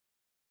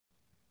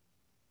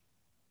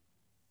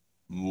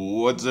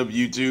What's up,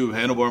 YouTube?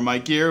 Handlebar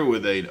Mike here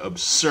with an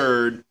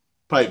absurd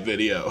pipe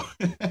video.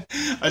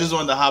 I just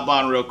wanted to hop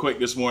on real quick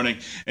this morning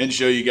and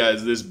show you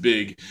guys this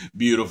big,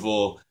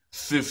 beautiful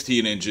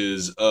 15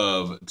 inches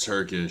of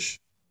Turkish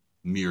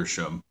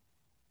meerschaum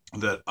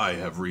that I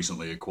have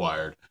recently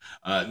acquired.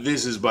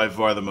 This is by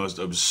far the most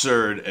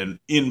absurd and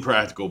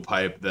impractical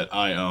pipe that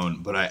I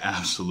own, but I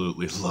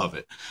absolutely love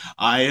it.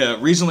 I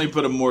recently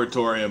put a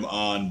moratorium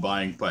on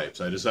buying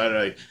pipes. I decided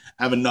I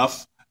have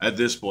enough at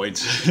this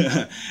point,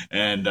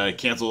 and I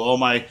canceled all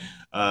my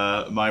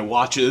my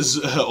watches,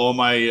 all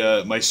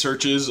my my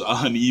searches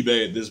on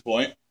eBay at this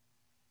point,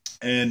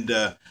 and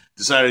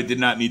decided I did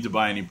not need to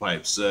buy any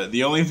pipes.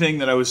 The only thing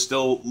that I was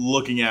still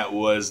looking at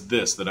was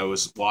this that I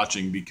was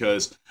watching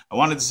because I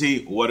wanted to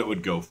see what it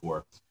would go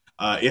for.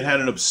 It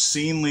had an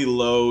obscenely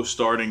low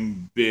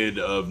starting bid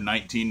of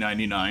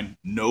 $19.99.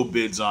 No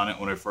bids on it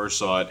when I first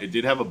saw it. It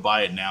did have a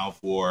buy it now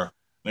for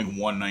I think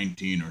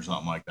 $119 or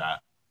something like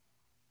that.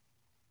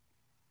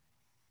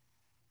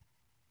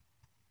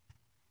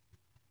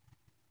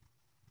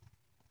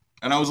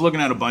 And I was looking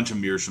at a bunch of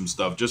meerschaum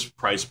stuff, just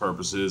price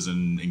purposes,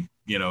 and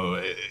you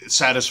know,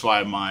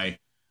 satisfy my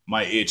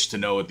itch to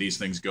know what these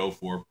things go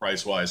for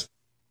price wise.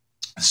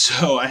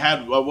 So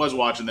I was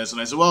watching this, and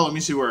I said, well, let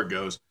me see where it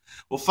goes.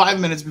 Well, 5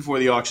 minutes before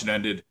the auction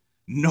ended,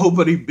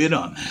 nobody bid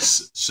on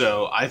this,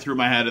 so I threw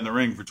my hat in the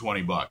ring for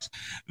 20 bucks.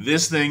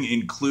 This thing,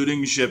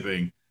 including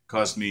shipping,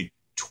 cost me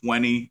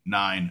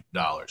 $29.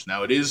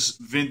 Now it is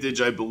vintage,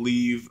 I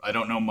believe. I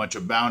don't know much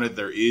about it.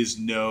 There is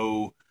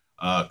no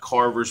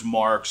carver's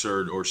marks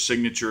or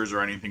signatures or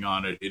anything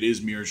on it. It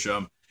is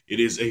meerschaum. It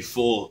is a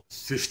full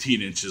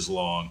 15 inches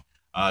long.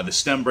 The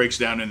stem breaks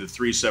down into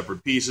 3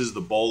 separate pieces.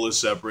 The bowl is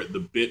separate. The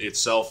bit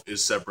itself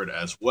is separate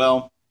as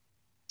well.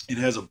 It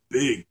has a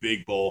big,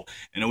 big bowl,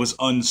 and it was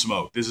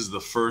unsmoked. This is the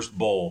first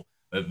bowl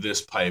that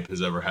this pipe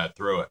has ever had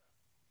through it.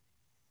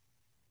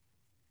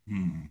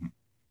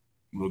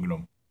 Look at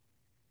them.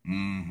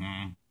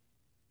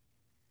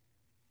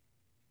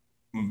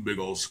 Big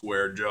old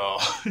square jaw.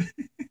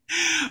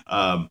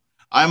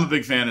 I'm a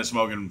big fan of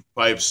smoking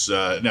pipes.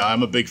 Now,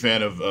 I'm a big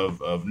fan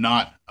of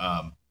not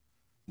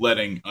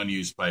letting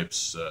unused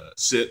pipes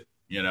sit.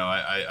 You know,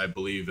 I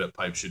believe that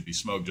pipes should be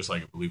smoked just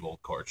like I believe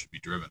old cars should be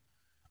driven.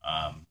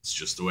 It's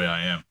just the way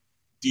I am.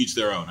 To each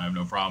their own. I have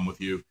no problem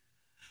with you.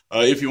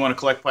 If you want to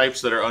collect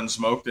pipes that are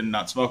unsmoked and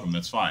not smoke them,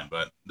 that's fine.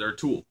 But they're a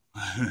tool.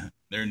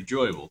 They're an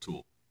enjoyable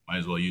tool. Might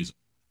as well use them.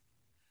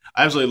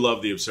 I absolutely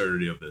love the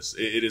absurdity of this.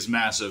 It is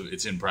massive.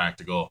 It's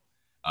impractical.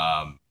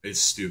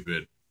 It's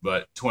stupid.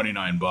 But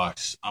 29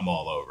 bucks, I'm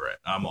all over it.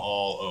 I'm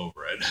all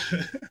over it.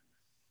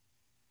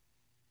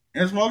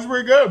 And it smells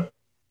pretty good.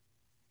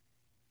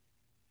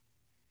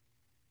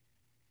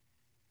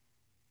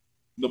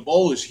 The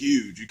bowl is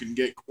huge. You can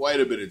get quite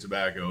a bit of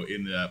tobacco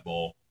in that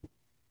bowl.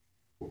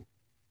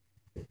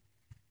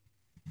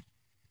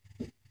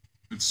 It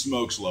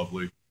smokes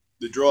lovely.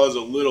 The draw is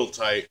a little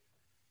tight,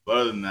 but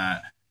other than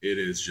that, it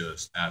is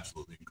just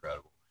absolutely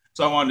incredible.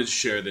 So I wanted to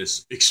share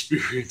this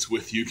experience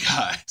with you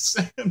guys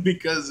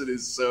because it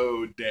is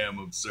so damn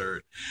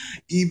absurd.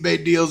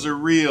 eBay deals are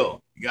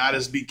real. You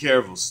gotta be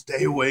careful.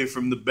 Stay away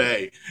from the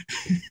bay.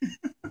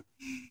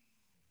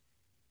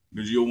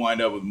 Because you'll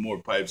wind up with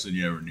more pipes than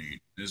you ever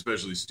need.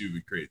 Especially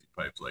stupid, crazy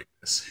pipes like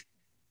this.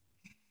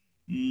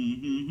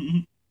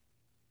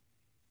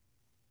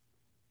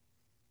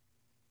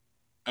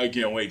 I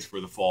can't wait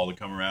for the fall to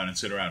come around and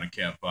sit around a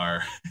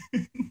campfire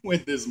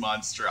with this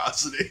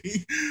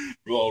monstrosity.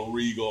 We're all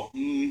regal.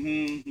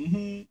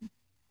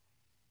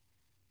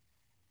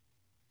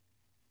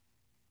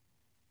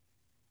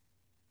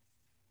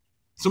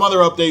 Some other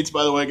updates,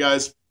 by the way,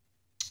 guys.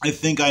 I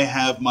think I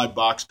have my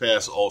box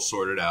pass all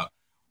sorted out.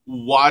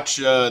 Watch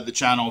the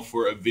channel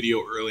for a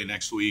video early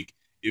next week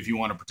if you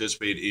want to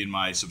participate in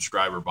my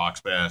subscriber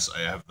box pass. I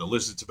have the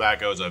list of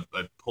tobaccos. I've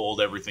pulled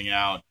everything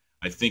out.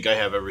 I think I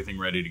have everything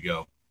ready to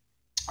go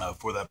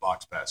for that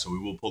box pass. So we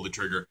will pull the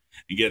trigger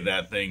and get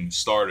that thing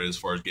started as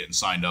far as getting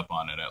signed up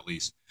on it at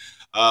least.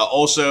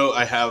 Also,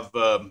 I have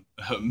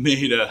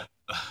made a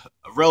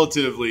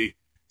relatively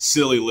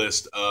silly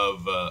list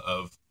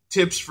of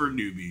tips for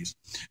newbies.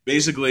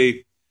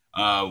 Basically,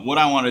 what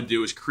I want to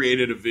do is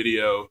create a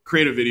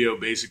video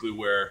basically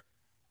where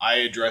I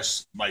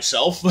address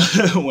myself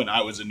when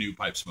I was a new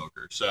pipe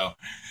smoker. So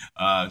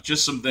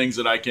just some things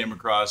that I came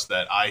across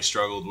that I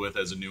struggled with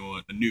as a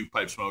new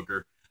pipe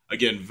smoker.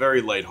 Again,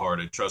 very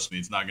lighthearted. Trust me,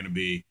 it's not going to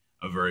be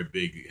a very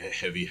big,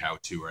 heavy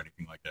how-to or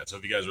anything like that. So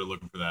if you guys are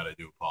looking for that, I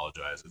do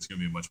apologize. It's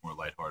going to be much more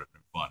lighthearted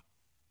and fun.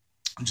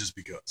 Just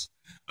because.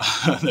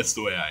 That's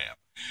the way I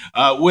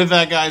am. With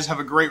that, guys, have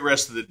a great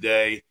rest of the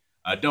day.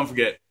 Don't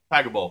forget,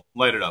 pack a bowl,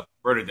 light it up,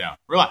 burn it down,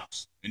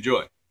 relax,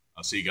 enjoy.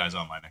 I'll see you guys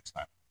online next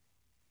time.